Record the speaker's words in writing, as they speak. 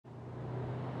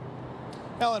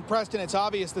Ellen Preston, it's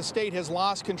obvious the state has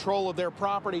lost control of their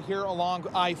property here along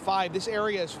I-5. This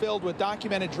area is filled with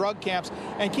documented drug camps.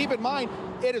 And keep in mind,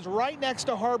 it is right next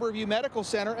to Harborview Medical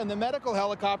Center, and the medical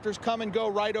helicopters come and go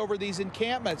right over these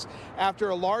encampments. After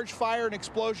a large fire and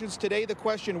explosions today, the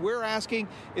question we're asking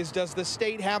is, does the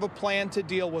state have a plan to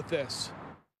deal with this?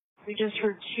 We just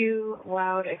heard two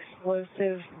loud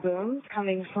explosive booms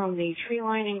coming from the tree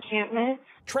line encampment.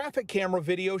 Traffic camera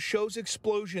video shows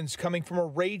explosions coming from a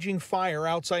raging fire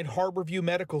outside Harborview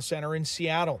Medical Center in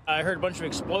Seattle. I heard a bunch of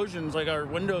explosions, like our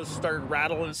windows started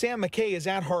rattling. Sam McKay is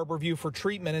at Harborview for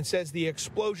treatment and says the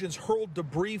explosions hurled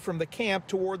debris from the camp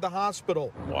toward the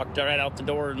hospital. Walked right out the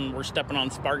door and we're stepping on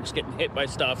sparks, getting hit by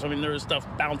stuff. I mean, there was stuff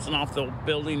bouncing off the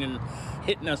building and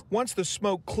hitting us. Once the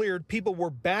smoke cleared, people were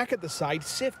back at the site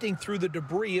sifting through the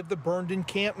debris of the burned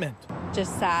encampment.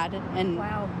 Just sad and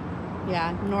wow.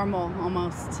 Yeah, normal,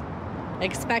 almost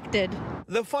expected.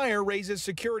 The fire raises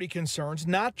security concerns,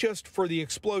 not just for the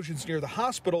explosions near the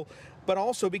hospital, but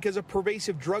also because of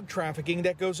pervasive drug trafficking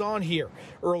that goes on here.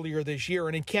 Earlier this year,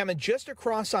 an encampment just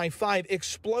across I-5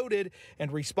 exploded,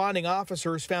 and responding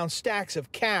officers found stacks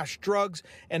of cash, drugs,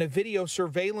 and a video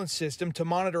surveillance system to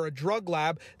monitor a drug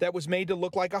lab that was made to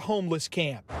look like a homeless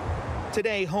camp.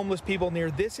 Today, homeless people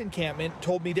near this encampment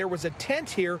told me there was a tent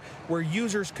here where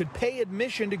users could pay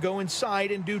admission to go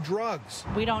inside and do drugs.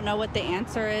 We don't know what the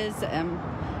answer is,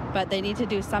 but they need to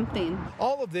do something.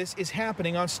 All of this is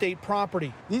happening on state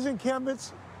property. These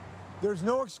encampments, there's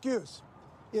no excuse.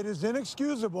 It is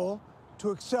inexcusable to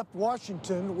accept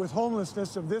Washington with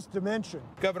homelessness of this dimension.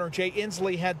 Governor Jay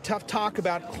Inslee had tough talk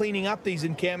about cleaning up these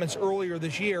encampments earlier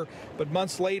this year, but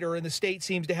months later, and the state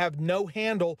seems to have no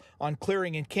handle on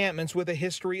clearing encampments with a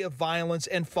history of violence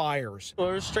and fires. Well,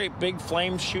 there's straight big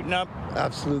flames shooting up.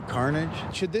 Absolute carnage.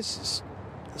 Should this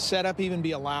setup even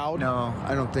be allowed? No,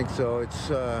 I don't think so.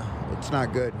 It's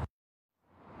not good.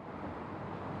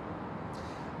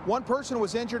 One person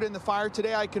was injured in the fire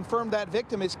today. I confirmed that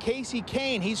victim is Casey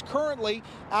Kane. He's currently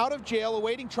out of jail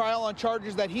awaiting trial on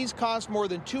charges that he's caused more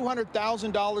than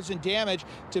 $200,000 in damage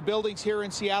to buildings here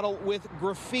in Seattle with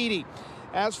graffiti.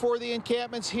 As for the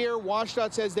encampments here,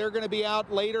 WashDOT says they're going to be out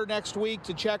later next week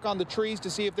to check on the trees to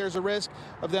see if there's a risk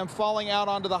of them falling out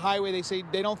onto the highway. They say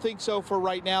they don't think so for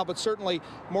right now, but certainly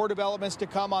more developments to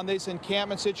come on this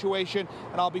encampment situation,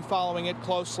 and I'll be following it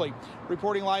closely.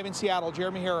 Reporting live in Seattle,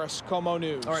 Jeremy Harris, KOMO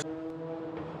News. All right.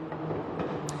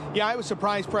 Yeah, I was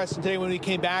surprised, Preston, today when we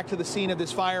came back to the scene of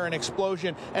this fire and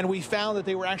explosion, and we found that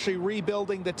they were actually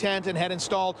rebuilding the tent and had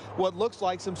installed what looks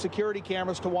like some security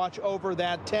cameras to watch over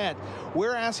that tent.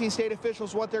 We're asking state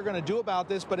officials what they're going to do about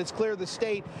this, but it's clear the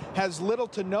state has little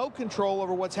to no control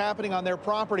over what's happening on their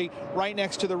property right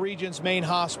next to the region's main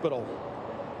hospital.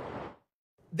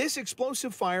 This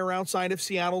explosive fire outside of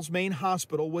Seattle's main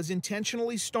hospital was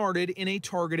intentionally started in a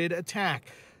targeted attack.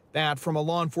 That from a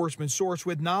law enforcement source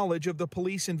with knowledge of the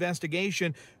police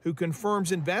investigation, who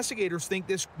confirms investigators think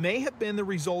this may have been the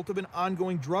result of an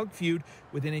ongoing drug feud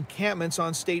within encampments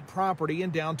on state property in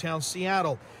downtown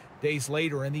Seattle. Days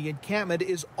later, and the encampment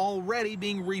is already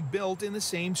being rebuilt in the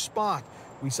same spot.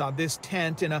 We saw this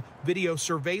tent and a video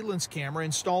surveillance camera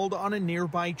installed on a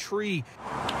nearby tree.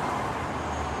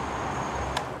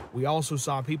 We also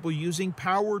saw people using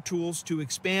power tools to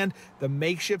expand the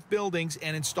makeshift buildings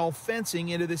and install fencing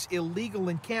into this illegal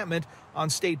encampment on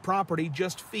state property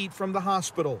just feet from the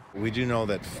hospital. We do know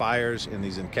that fires in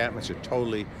these encampments are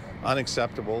totally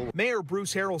unacceptable. Mayor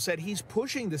Bruce Harrell said he's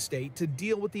pushing the state to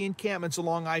deal with the encampments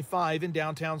along I-5 in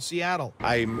downtown Seattle.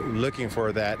 I'm looking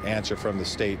for that answer from the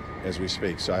state as we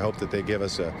speak, so I hope that they give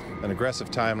us an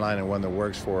aggressive timeline and one that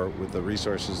works for with the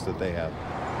resources that they have.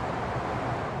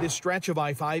 This stretch of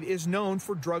I-5 is known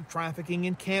for drug trafficking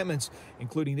encampments,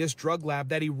 including this drug lab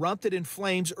that erupted in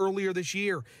flames earlier this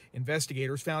year.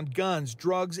 Investigators found guns,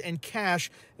 drugs, and cash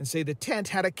and say the tent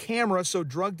had a camera so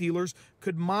drug dealers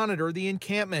could monitor the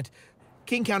encampment.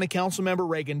 King County Councilmember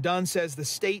Reagan Dunn says the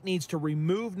state needs to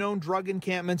remove known drug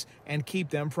encampments and keep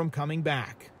them from coming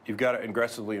back. You've got to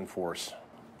aggressively enforce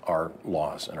our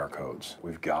laws and our codes.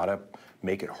 We've got to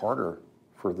make it harder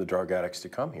for the drug addicts to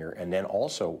come here. And then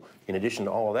also, in addition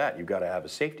to all of that, you've got to have a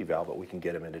safety valve that we can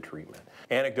get them into treatment.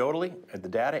 Anecdotally, the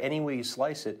data, any way you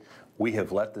slice it, we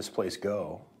have let this place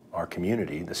go, our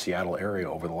community, the Seattle area,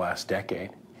 over the last decade.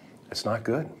 It's not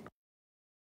good.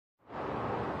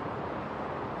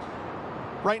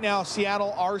 Right now,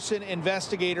 Seattle arson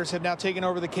investigators have now taken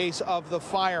over the case of the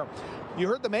fire. You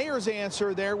heard the mayor's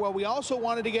answer there. Well, we also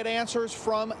wanted to get answers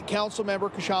from Councilmember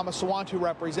Kshama Sawant, who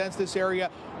represents this area.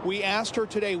 We asked her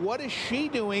today, what is she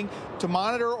doing to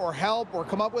monitor or help or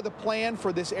come up with a plan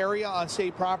for this area on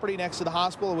state property next to the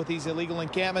hospital with these illegal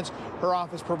encampments? Her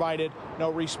office provided no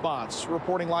response.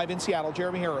 Reporting live in Seattle,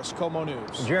 Jeremy Harris, KOMO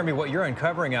News. Jeremy, what you're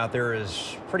uncovering out there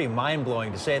is pretty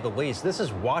mind-blowing, to say the least. This is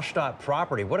WashDOT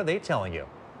property. What are they telling you?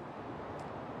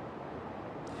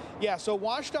 Yeah, so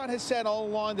WashDOT has said all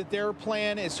along that their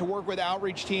plan is to work with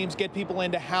outreach teams, get people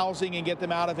into housing and get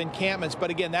them out of encampments. But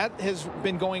again, that has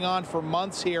been going on for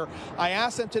months here. I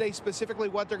asked them today specifically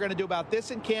what they're going to do about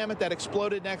this encampment that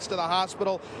exploded next to the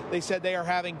hospital. They said they are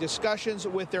having discussions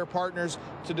with their partners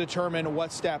to determine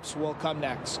what steps will come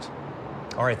next.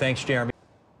 All right, thanks, Jeremy.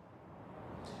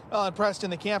 Well, and Preston,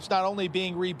 the camp's not only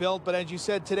being rebuilt, but as you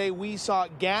said today, we saw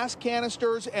gas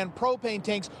canisters and propane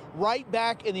tanks right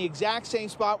back in the exact same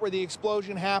spot where the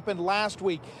explosion happened last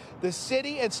week. The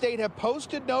city and state have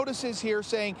posted notices here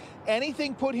saying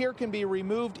anything put here can be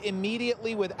removed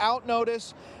immediately without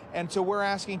notice. And so we're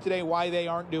asking today why they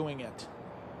aren't doing it.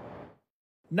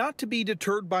 Not to be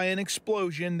deterred by an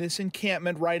explosion, this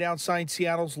encampment right outside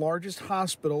Seattle's largest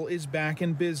hospital is back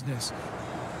in business.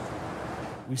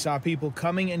 We saw people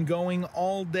coming and going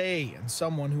all day, and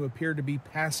someone who appeared to be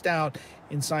passed out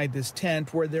inside this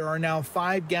tent where there are now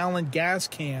 5-gallon gas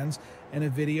cans and a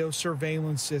video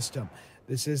surveillance system.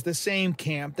 This is the same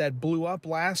camp that blew up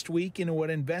last week in what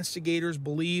investigators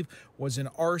believe was an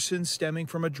arson stemming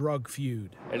from a drug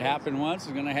feud. It happened once,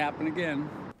 it's going to happen again.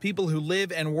 People who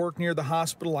live and work near the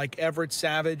hospital, like Everett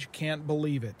Savage, can't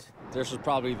believe it. This is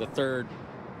probably the third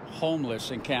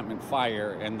homeless encampment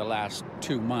fire in the last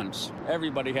 2 months.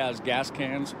 Everybody has gas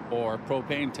cans or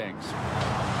propane tanks.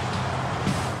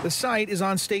 The site is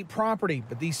on state property,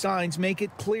 but these signs make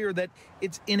it clear that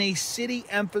it's in a city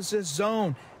emphasis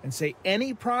zone and say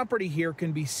any property here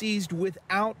can be seized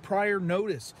without prior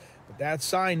notice. But that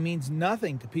sign means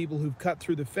nothing to people who've cut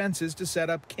through the fences to set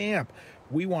up camp.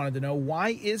 We wanted to know,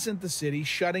 why isn't the city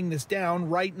shutting this down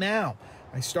right now?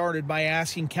 I started by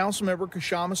asking Councilmember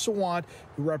Kshama Sawant,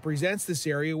 who represents this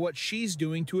area, what she's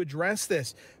doing to address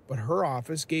this, but her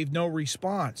office gave no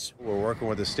response. We're working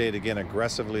with the state again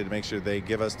aggressively to make sure they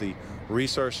give us the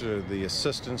resources or the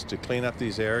assistance to clean up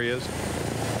these areas.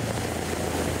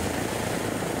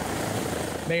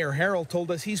 Mayor Harrell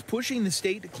told us he's pushing the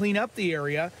state to clean up the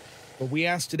area, but we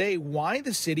asked today why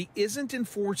the city isn't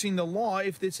enforcing the law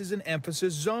if this is an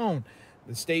emphasis zone.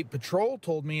 The State Patrol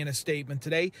told me in a statement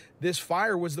today this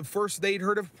fire was the first they'd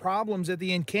heard of problems at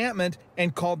the encampment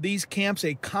and called these camps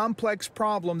a complex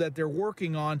problem that they're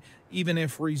working on, even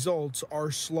if results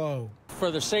are slow. For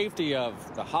the safety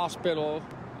of the hospital,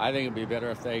 I think it'd be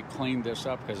better if they cleaned this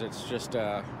up, because it's just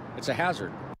it's a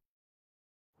hazard.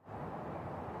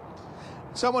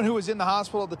 Someone who was in the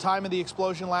hospital at the time of the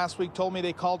explosion last week told me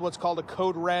they called what's called a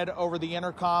code red over the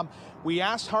intercom. We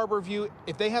asked Harborview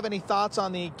if they have any thoughts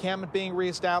on the encampment being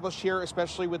reestablished here,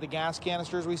 especially with the gas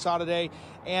canisters we saw today,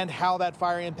 and how that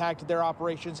fire impacted their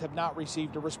operations. Have not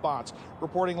received a response.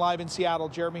 Reporting live in Seattle,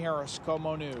 Jeremy Harris,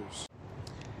 KOMO News.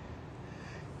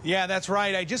 Yeah, that's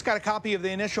right. I just got a copy of the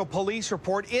initial police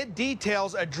report. It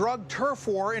details a drug turf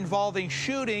war involving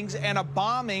shootings and a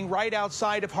bombing right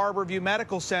outside of Harborview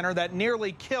Medical Center that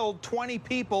nearly killed 20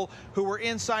 people who were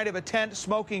inside of a tent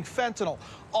smoking fentanyl.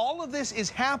 All of this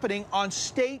is happening on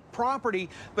state property,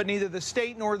 but neither the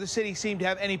state nor the city seem to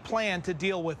have any plan to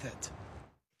deal with it.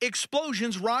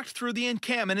 Explosions rocked through the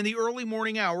encampment in the early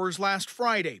morning hours last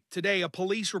Friday. Today, a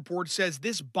police report says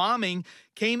this bombing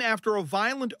came after a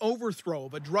violent overthrow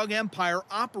of a drug empire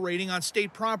operating on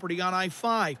state property on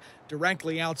I-5,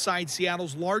 directly outside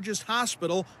Seattle's largest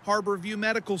hospital, Harborview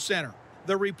Medical Center.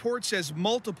 The report says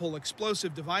multiple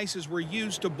explosive devices were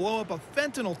used to blow up a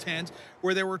fentanyl tent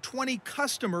where there were 20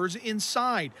 customers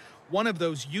inside. One of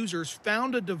those users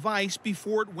found a device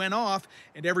before it went off,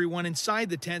 and everyone inside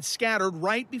the tent scattered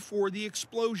right before the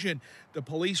explosion. The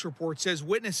police report says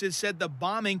witnesses said the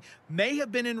bombing may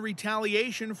have been in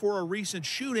retaliation for a recent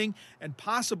shooting and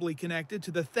possibly connected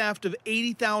to the theft of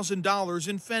 $80,000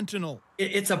 in fentanyl.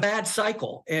 It's a bad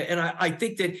cycle, and I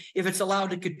think that if it's allowed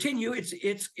to continue,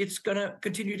 it's going to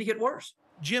continue to get worse.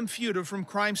 Jim Fuda from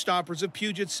Crime Stoppers of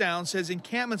Puget Sound says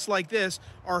encampments like this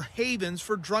are havens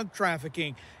for drug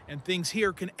trafficking, and things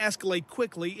here can escalate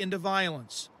quickly into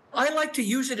violence. I like to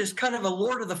use it as kind of a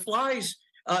Lord of the Flies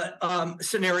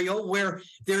scenario where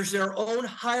there's their own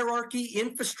hierarchy,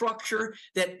 infrastructure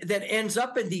that ends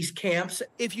up in these camps.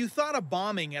 If you thought a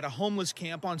bombing at a homeless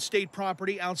camp on state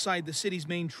property outside the city's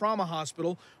main trauma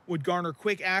hospital would garner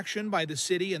quick action by the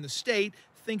city and the state,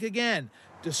 think again.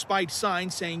 Despite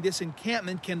signs saying this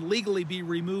encampment can legally be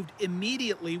removed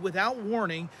immediately without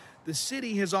warning, the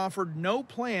city has offered no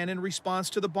plan in response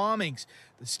to the bombings.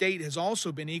 The state has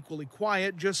also been equally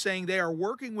quiet, just saying they are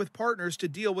working with partners to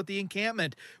deal with the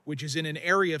encampment, which is in an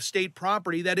area of state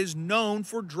property that is known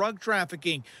for drug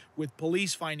trafficking, with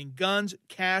police finding guns,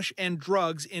 cash, and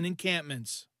drugs in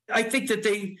encampments. I think that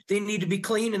they need to be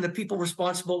clean, and the people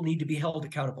responsible need to be held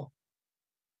accountable.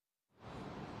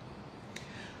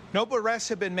 No arrests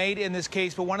have been made in this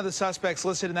case, but one of the suspects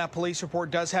listed in that police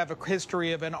report does have a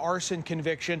history of an arson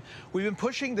conviction. We've been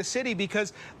pushing the city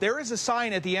because there is a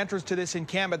sign at the entrance to this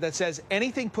encampment that says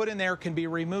anything put in there can be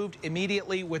removed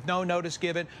immediately with no notice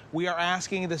given. We are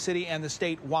asking the city and the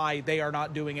state why they are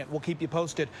not doing it. We'll keep you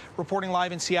posted. Reporting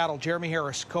live in Seattle, Jeremy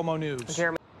Harris, KOMO News.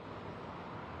 Jeremy.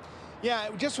 Yeah,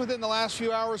 just within the last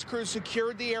few hours, crews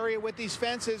secured the area with these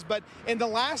fences. But in the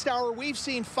last hour, we've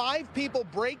seen 5 people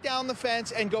break down the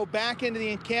fence and go back into the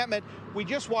encampment. We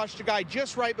just watched a guy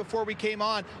just right before we came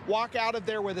on walk out of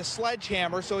there with a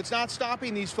sledgehammer. So it's not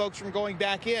stopping these folks from going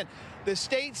back in. The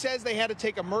state says they had to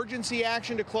take emergency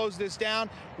action to close this down.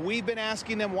 We've been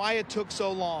asking them why it took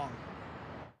so long.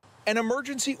 An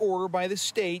emergency order by the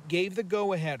state gave the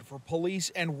go-ahead for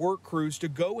police and work crews to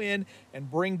go in and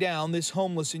bring down this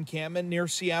homeless encampment near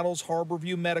Seattle's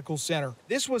Harborview Medical Center.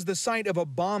 This was the site of a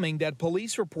bombing that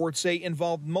police reports say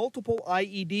involved multiple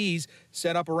IEDs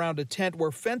set up around a tent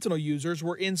where fentanyl users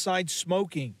were inside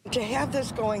smoking. To have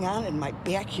this going on in my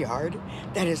backyard,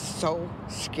 that is so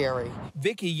scary.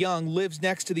 Vicki Young lives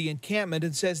next to the encampment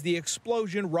and says the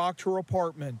explosion rocked her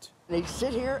apartment. They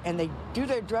sit here and they do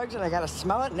their drugs and I gotta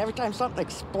smell it, and every time something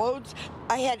explodes,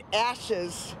 I had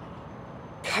ashes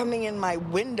coming in my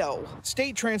window.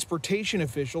 State transportation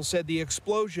officials said the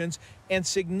explosions and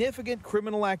significant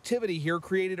criminal activity here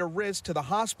created a risk to the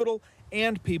hospital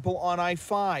and people on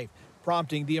I-5,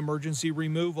 prompting the emergency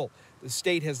removal. The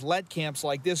state has let camps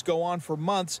like this go on for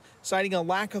months, citing a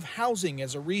lack of housing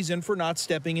as a reason for not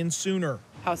stepping in sooner.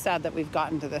 How sad that we've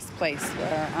gotten to this place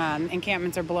where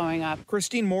encampments are blowing up.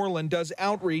 Christine Moreland does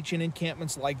outreach in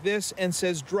encampments like this and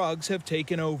says drugs have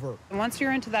taken over. Once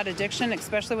you're into that addiction,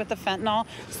 especially with the fentanyl,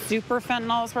 super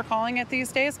fentanyl as we're calling it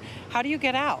these days, how do you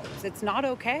get out? It's not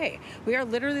okay. We are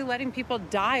literally letting people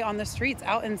die on the streets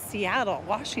out in Seattle,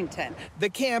 Washington.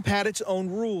 The camp had its own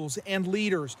rules and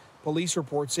leaders. Police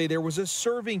reports say there was a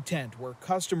serving tent where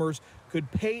customers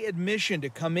could pay admission to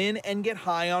come in and get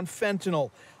high on fentanyl.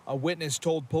 A witness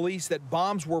told police that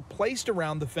bombs were placed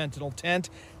around the fentanyl tent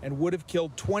and would have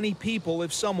killed 20 people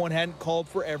if someone hadn't called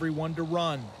for everyone to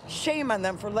run. Shame on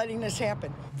them for letting this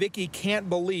happen. Vicki can't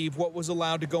believe what was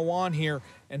allowed to go on here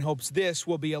and hopes this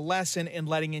will be a lesson in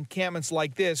letting encampments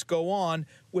like this go on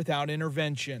without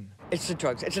intervention. It's the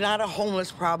drugs. It's not a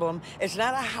homeless problem. It's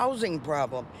not a housing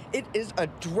problem. It is a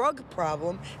drug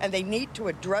problem, and they need to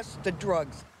address the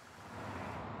drugs.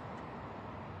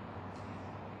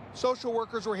 Social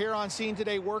workers were here on scene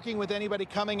today working with anybody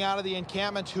coming out of the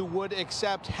encampment who would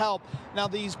accept help. Now,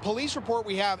 these police report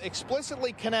we have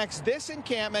explicitly connects this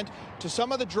encampment to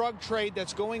some of the drug trade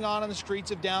that's going on the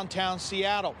streets of downtown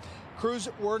Seattle. Crews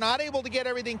were not able to get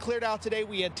everything cleared out today.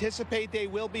 We anticipate they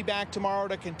will be back tomorrow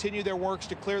to continue their works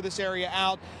to clear this area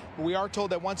out. But we are told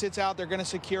that once it's out, they're going to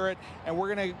secure it, and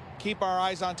we're going to keep our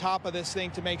eyes on top of this thing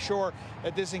to make sure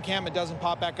that this encampment doesn't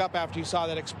pop back up after you saw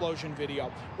that explosion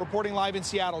video. Reporting live in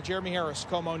Seattle, Jeremy Harris,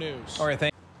 KOMO News. All right,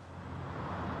 thank you.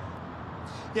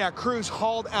 Yeah, crews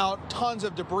hauled out tons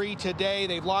of debris today.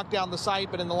 They've locked down the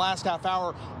site, but in the last half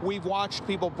hour, we've watched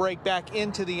people break back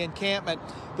into the encampment.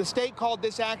 The state called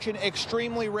this action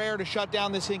extremely rare to shut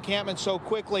down this encampment so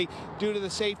quickly due to the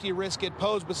safety risk it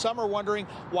posed. But some are wondering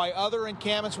why other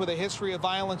encampments with a history of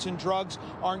violence and drugs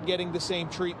aren't getting the same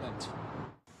treatment.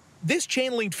 This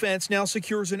chain-link fence now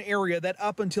secures an area that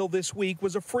up until this week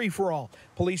was a free-for-all.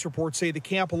 Police reports say the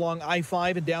camp along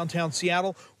I-5 in downtown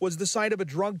Seattle was the site of a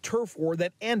drug turf war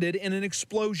that ended in an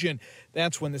explosion.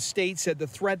 That's when the state said the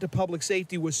threat to public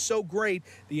safety was so great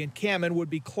the encampment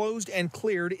would be closed and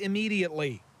cleared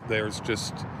immediately. There's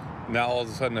just now all of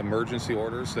a sudden emergency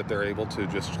orders that they're able to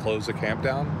just close the camp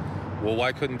down. Well,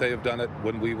 why couldn't they have done it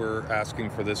when we were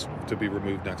asking for this to be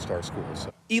removed next to our schools?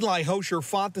 Eli Hosher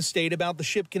fought the state about the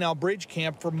Ship Canal Bridge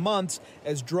camp for months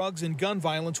as drugs and gun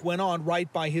violence went on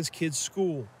right by his kids'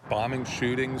 school. Bombing,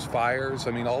 shootings, fires,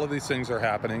 I mean, all of these things are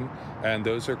happening, and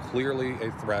those are clearly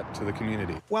a threat to the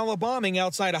community. While a bombing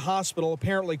outside a hospital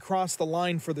apparently crossed the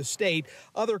line for the state,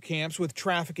 other camps with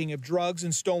trafficking of drugs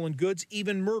and stolen goods,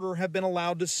 even murder, have been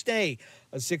allowed to stay.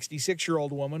 A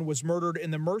 66-year-old woman was murdered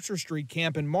in the Mercer Street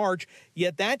camp in March,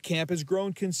 yet that camp has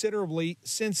grown considerably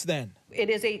since then. It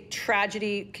is a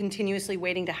tragedy continuously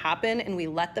waiting to happen, and we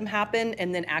let them happen,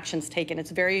 and then action's taken.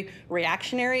 It's very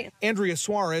reactionary. Andrea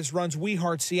Suarez runs We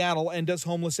Heart Seattle and does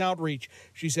homeless outreach.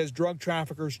 She says drug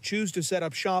traffickers choose to set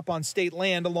up shop on state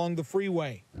land along the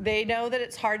freeway. They know that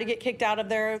it's hard to get kicked out of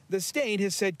there. The state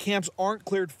has said camps aren't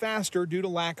cleared faster due to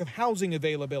lack of housing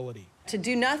availability. To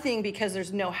do nothing because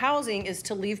there's no housing is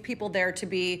to leave people there to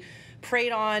be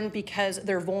preyed on because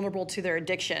they're vulnerable to their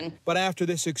addiction. But after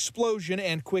this explosion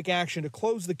and quick action to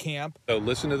close the camp, So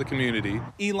listen to the community.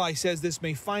 Eli says this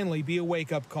may finally be a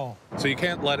wake-up call. So you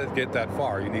can't let it get that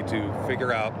far. You need to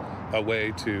figure out a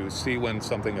way to see when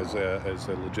something is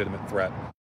a legitimate threat.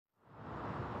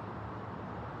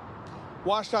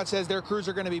 WashDOT says their crews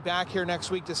are going to be back here next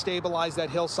week to stabilize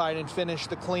that hillside and finish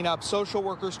the cleanup. Social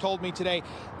workers told me today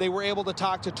they were able to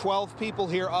talk to 12 people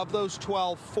here. Of those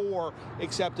 12, 4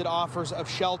 accepted offers of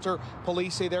shelter.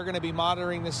 Police say they're going to be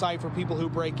monitoring the site for people who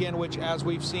break in, which, as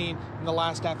we've seen in the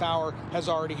last half hour, has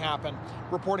already happened.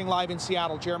 Reporting live in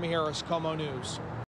Seattle, Jeremy Harris, Como News.